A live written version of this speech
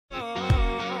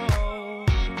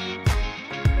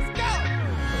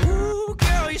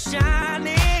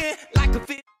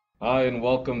Hi, and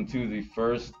welcome to the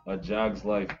first A Jags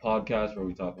Life podcast where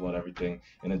we talk about everything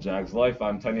in a Jags life.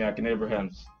 I'm Tanyak and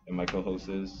Abrahams, and my co host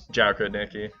is. Jack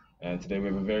Nikki. And today we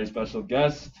have a very special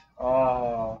guest,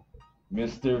 Oh,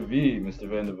 Mr. V, Mr.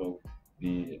 Vanderbilt.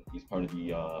 He's part of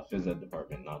the phys ed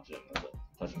department, not gym. That's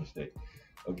a touching mistake.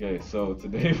 Okay, so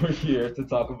today we're here to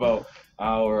talk about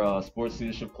our sports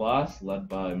leadership class led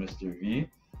by Mr. V,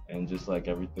 and just like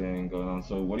everything going on.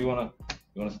 So, what do you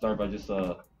wanna start by just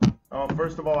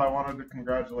first of all, I wanted to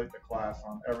congratulate the class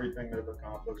on everything they've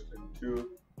accomplished in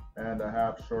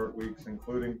 2.5 short weeks,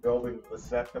 including building the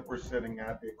set that we're sitting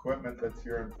at, the equipment that's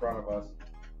here in front of us.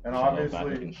 And shout out obviously,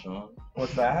 Badnick and Sean?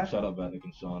 what's that? Shout out Badnick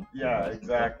and Sean. Yeah,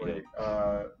 exactly.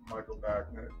 Michael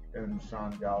Backnick and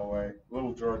Sean Galloway.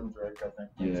 Little Jordan Drake, I think.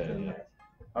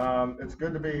 It's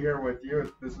good to be here with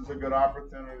you. This is a good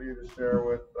opportunity to share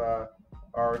with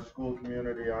our school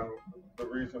community on the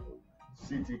reason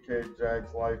CTK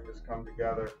Jags Life has come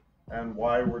together and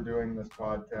why we're doing this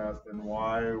podcast and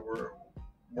why we're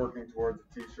working towards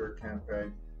a t-shirt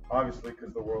campaign. Obviously,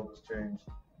 because the world has changed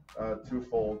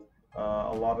twofold.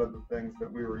 A lot of the things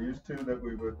that we were used to that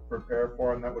we would prepare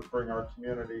for and that would bring our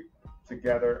community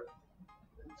together,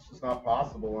 it's just not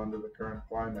possible under the current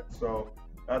climate. So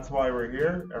that's why we're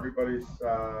here. Everybody's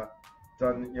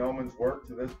done yeoman's work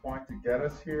to this point to get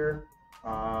us here,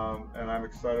 and I'm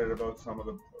excited about some of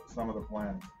the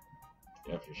plans.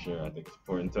 Yeah, for sure. I think it's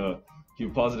important to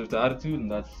keep a positive attitude, and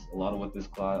that's a lot of what this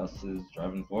class is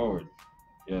driving forward.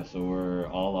 Yeah, so we're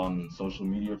all on social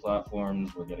media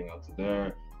platforms. We're getting out to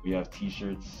there. We have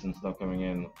T-shirts and stuff coming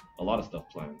in. A lot of stuff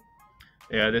planned.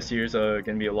 Yeah, this year's going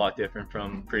to be a lot different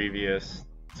from previous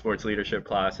sports leadership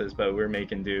classes, but we're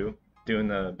making do, doing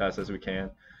the best as we can.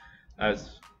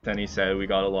 As Tenny said, we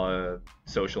got a lot of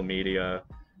social media.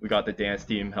 We got the dance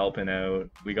team helping out.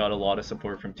 We got a lot of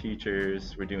support from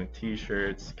teachers. We're doing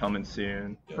T-shirts coming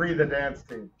soon. Yeah. Free the dance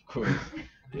team. Cool.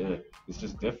 Yeah, it's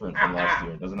just different from last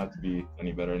year. It doesn't have to be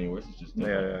any better, any worse. It's just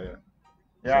different.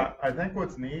 Yeah, I think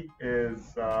what's neat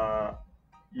is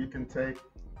you can take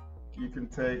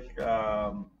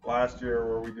last year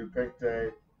where we do Pink Day,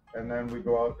 and then we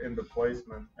go out into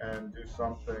placement and do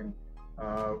something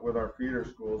with our feeder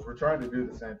schools. We're trying to do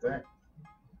the same thing.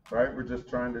 Right, we're just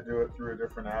trying to do it through a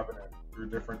different avenue, through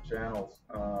different channels.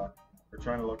 We're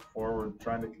trying to look forward,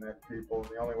 trying to connect people.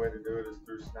 And the only way to do it is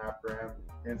through Snapgram,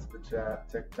 InstaChat,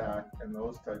 TikTok, and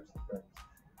those types of things.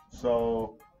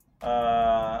 So,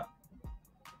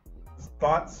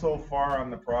 thoughts so far on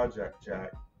the project,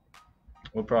 Jack?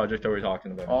 What project are we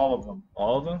talking about? All of them.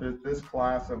 All of them? This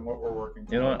class and what we're working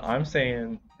towards. You know what? I'm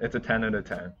saying it's a 10 out of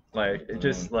 10. Like, it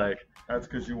just like. That's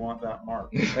because you want that mark.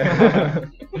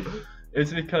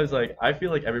 It's because like I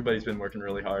feel like everybody's been working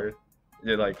really hard.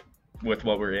 Like with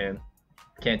what we're in,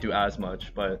 can't do as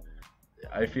much, but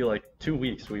I feel like 2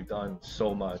 weeks we've done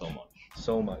so much,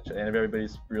 and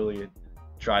everybody's really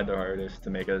tried their hardest to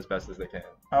make it as best as they can.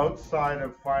 Outside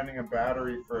of finding a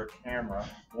battery for a camera,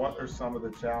 what are some of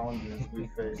the challenges we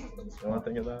faced? You want to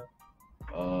think of that?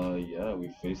 Yeah, we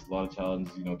faced a lot of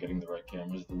challenges. Getting the right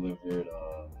cameras delivered,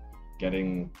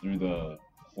 getting through the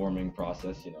forming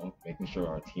process, making sure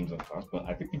our team's on class. But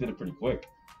I think we did it pretty quick,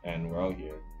 and we're out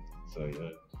here. So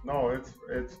yeah. No,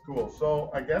 it's cool. So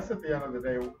I guess at the end of the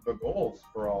day, the goals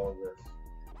for all of this,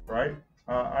 right?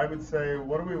 I would say,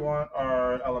 what do we want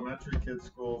our elementary kids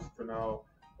schools to know?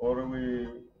 How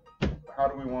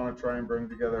do we want to try and bring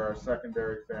together our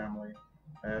secondary family?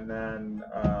 And then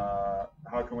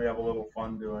how can we have a little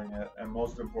fun doing it? And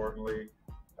most importantly,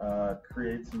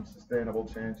 create some sustainable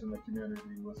change in the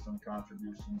community with some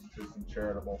contributions to some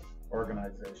charitable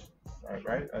organizations,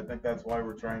 right? I think that's why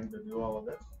we're trying to do all of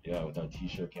this. Yeah, with our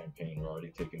t-shirt campaign, we're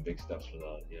already taking big steps for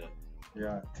that,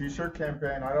 Yeah, t-shirt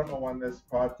campaign, I don't know when this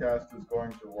podcast is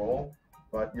going to roll,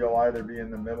 but you'll either be in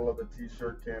the middle of the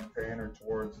t-shirt campaign or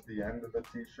towards the end of the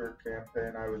t-shirt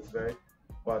campaign, I would say.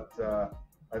 But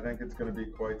I think it's going to be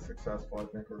quite successful. I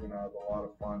think we're going to have a lot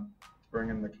of fun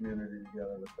bringing the community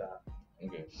together with that.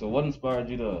 Okay, so what inspired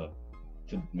you to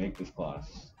make this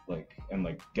class,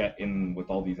 and get in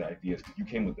with all these ideas? Because you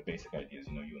came with the basic ideas,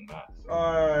 you and Matt.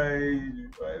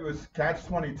 So. It was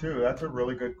catch-22. That's a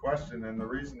really good question, and the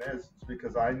reason is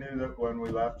because I knew that when we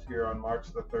left here on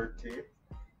March the 13th,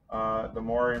 the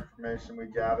more information we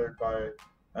gathered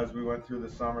as we went through the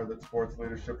summer, that sports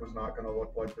leadership was not going to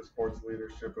look like the sports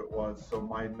leadership it was. So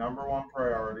my number one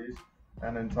priorities.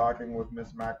 And in talking with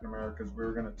Miss McNamara, because we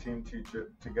were going to team teach it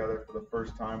together for the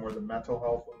first time, were the mental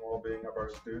health and well-being of our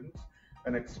students,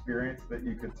 an experience that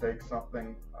you could take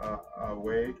something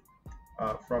away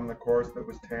from the course that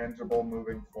was tangible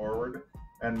moving forward,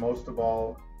 and most of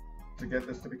all, to get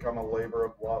this to become a labor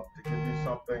of love, to give you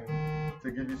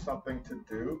something to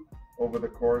do over the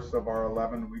course of our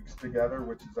 11 weeks together,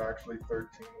 which is actually 13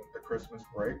 with the Christmas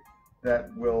break,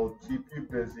 that will keep you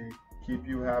busy, keep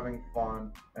you having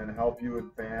fun, and help you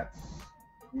advance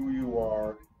who you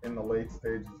are in the late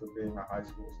stages of being a high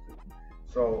school student.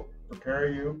 So prepare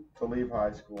you to leave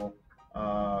high school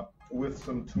with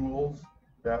some tools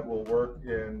that will work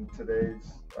in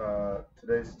today's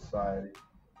society,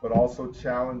 but also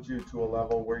challenge you to a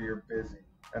level where you're busy,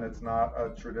 and it's not a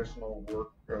traditional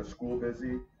work or school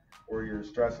busy where you're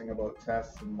stressing about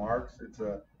tests and marks. It's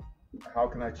a how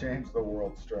can I change the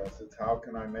world stress. It's how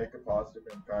can I make a positive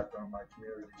impact on my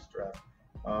community stress.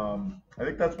 I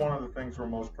think that's one of the things we're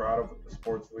most proud of with the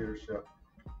sports leadership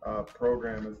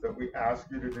program, is that we ask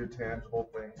you to do tangible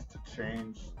things to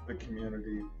change the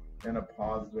community in a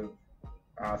positive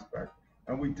aspect.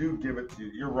 And we do give it to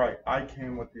you. You're right. I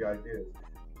came with the ideas,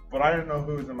 but I didn't know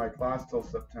who was in my class till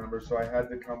September, so I had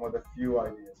to come with a few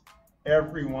ideas.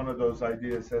 Every one of those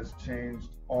ideas has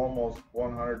changed almost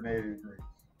 180 degrees,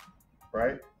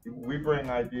 right? We bring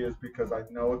ideas because I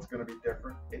know it's going to be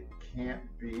different. It can't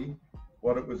be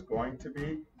what it was going to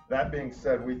be. That being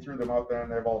said, we threw them out there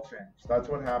and they've all changed. That's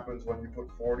what happens when you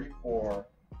put 44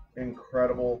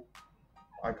 incredible,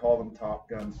 I call them Top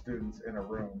Gun students, in a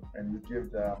room, and you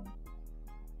give them,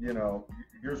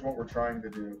 here's what we're trying to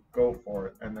do, go for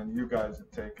it. And then you guys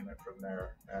have taken it from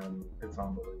there, and it's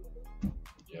unbelievable.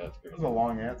 Yeah, it's great. It was a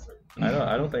long answer.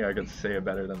 I don't think I could say it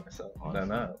better than myself than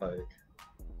that. Like,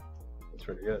 it's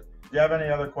pretty good. Do you have any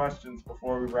other questions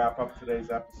before we wrap up today's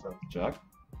episode? Jack?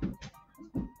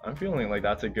 I'm feeling like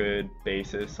that's a good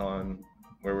basis on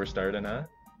where we're starting at.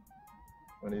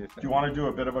 What do you think? Do you want to do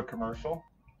a bit of a commercial?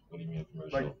 What do you mean a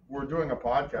commercial? Like, we're doing a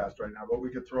podcast right now, but we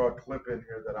could throw a clip in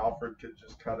here that Alfred could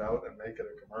just cut out and make it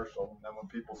a commercial, and then when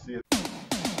people see it.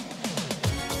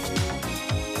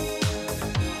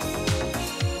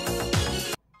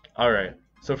 All right.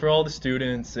 So for all the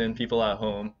students and people at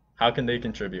home, how can they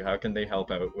contribute? How can they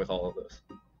help out with all of this?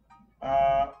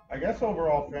 I guess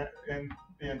overall, in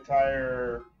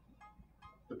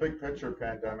the big picture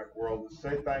pandemic world, is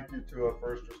say thank you to a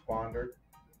first responder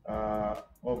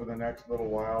over the next little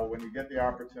while. When you get the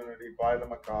opportunity, buy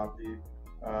them a coffee,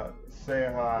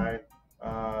 say hi,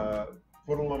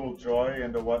 put a little joy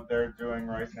into what they're doing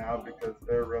right now, because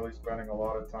they're really spending a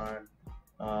lot of time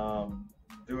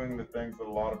doing the things that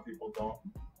a lot of people don't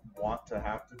want to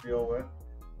have to deal with.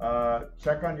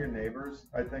 Check on your neighbors,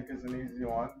 I think, is an easy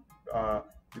one.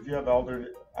 If you have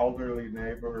elderly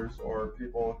neighbors or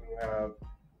people who have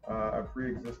a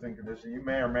pre-existing condition, you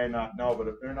may or may not know, but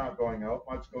if they're not going out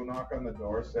much, go knock on the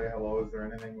door, say hello, is there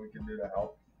anything we can do to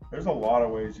help? There's a lot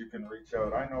of ways you can reach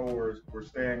out. I know we're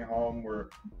staying home, we're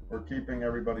keeping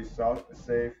everybody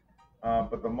safe,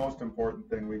 but the most important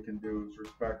thing we can do is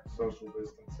respect social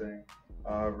distancing,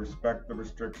 respect the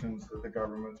restrictions that the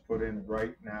government's put in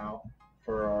right now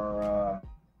for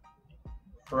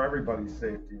everybody's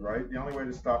safety, right? The only way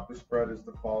to stop the spread is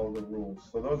to follow the rules.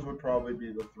 So those would probably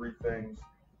be the three things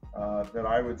that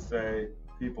I would say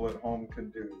people at home can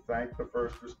do. Thank the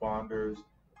first responders,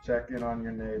 check in on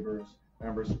your neighbors,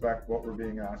 and respect what we're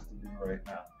being asked to do right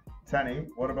now. Tenny,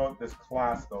 what about this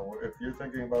class though? If you're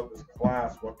thinking about this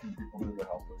class, what can people do to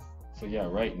help us? So yeah,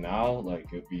 right now, like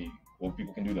what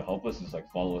people can do to help us is like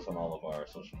follow us on all of our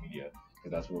social media,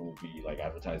 because that's where we'll be like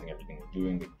advertising everything we're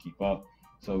doing. They can keep up.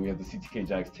 So we have the CTK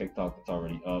Jags TikTok that's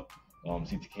already up,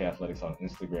 CTK Athletics on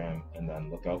Instagram, and then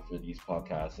look out for these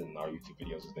podcasts and our YouTube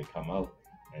videos as they come out,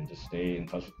 and just stay in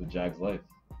touch with the Jags Life.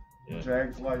 Yeah.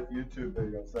 Jags Life YouTube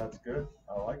videos, that's good.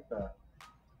 I like that.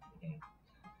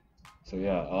 So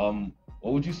yeah,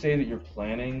 what would you say that you're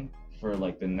planning for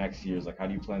like the next years? Like, how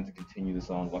do you plan to continue this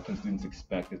on? What can students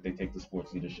expect if they take the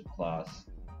sports leadership class?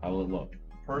 How will it look?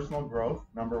 Personal growth,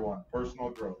 number one. Personal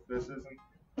growth. This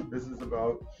is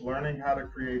about learning how to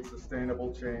create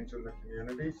sustainable change in the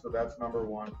community. So that's number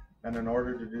one. And in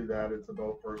order to do that, it's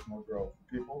about personal growth.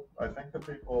 I think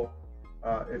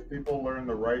if people learn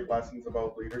the right lessons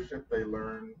about leadership, they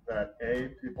learn that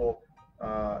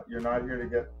you're not here to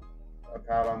get a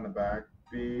pat on the back.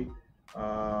 B,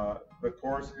 the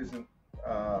course isn't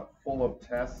full of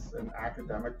tests and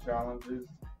academic challenges,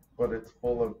 but it's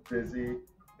full of busy,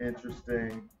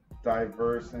 interesting,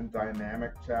 diverse and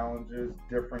dynamic challenges,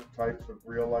 different types of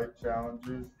real life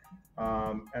challenges.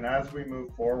 And as we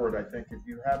move forward, I think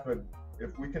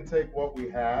if we can take what we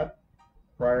had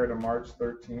prior to March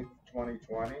 13th,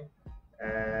 2020,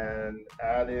 and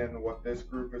add in what this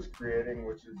group is creating,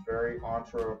 which is very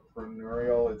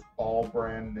entrepreneurial, it's all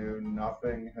brand new,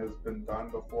 nothing has been done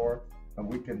before, and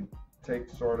we can take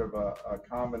sort of a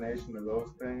combination of those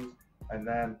things, and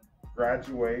then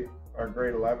graduate, our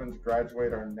grade 11s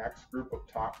graduate our next group of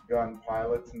Top Gun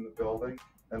pilots in the building,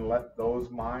 and let those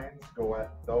minds go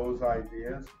at those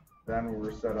ideas, then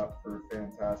we're set up for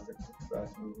fantastic success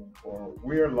moving forward.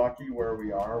 We are lucky where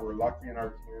we are. We're lucky in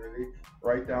our community,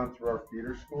 right down through our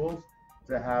feeder schools,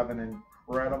 to have an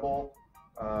incredible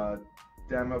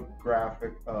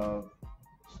demographic of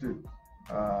students.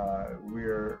 We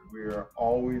are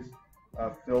always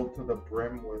filled to the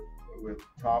brim with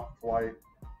top flight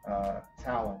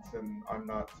talents, and I'm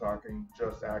not talking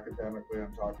just academically.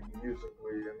 I'm talking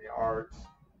musically, in the arts,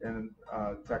 in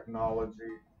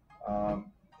technology,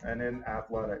 and in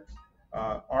athletics.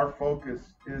 Our focus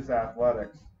is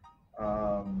athletics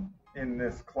in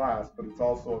this class, but it's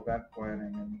also event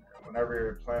planning. And whenever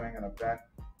you're planning an event,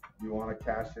 you want to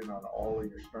cash in on all of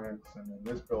your strengths. And in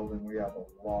this building, we have a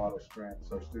lot of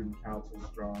strengths. Our student council is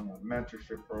strong. Our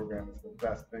mentorship program is the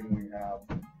best thing we have.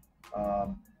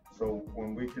 So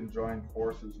when we can join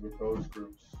forces with those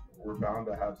groups, we're bound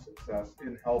to have success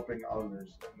in helping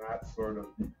others. And that's sort of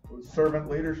servant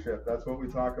leadership. That's what we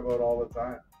talk about all the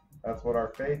time. That's what our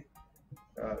faith,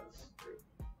 that's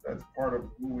part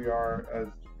of who we are as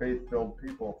faith-filled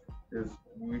people, is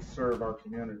we serve our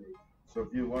community. So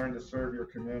if you learn to serve your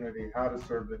community, how to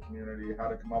serve the community, how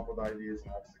to come up with ideas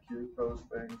and execute those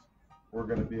things, we're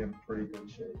going to be in pretty good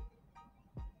shape.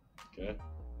 Okay.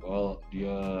 Well, do you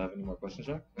have any more questions,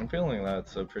 Jack? I'm feeling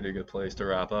that's a pretty good place to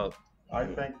wrap up. I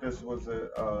think this was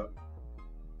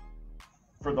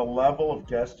for the level of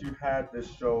guest you had,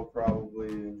 this show probably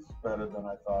is better than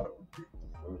I thought it would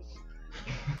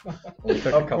be.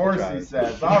 Of course he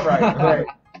says. All right, great.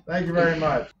 Thank you very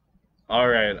much. All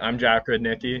right, I'm Jack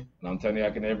Rudnicki. And I'm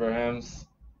Teniakin Abrahams.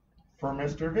 For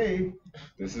Mr. V.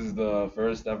 This is the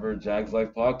first ever Jags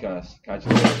Life podcast. Catch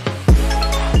you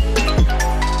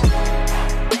later.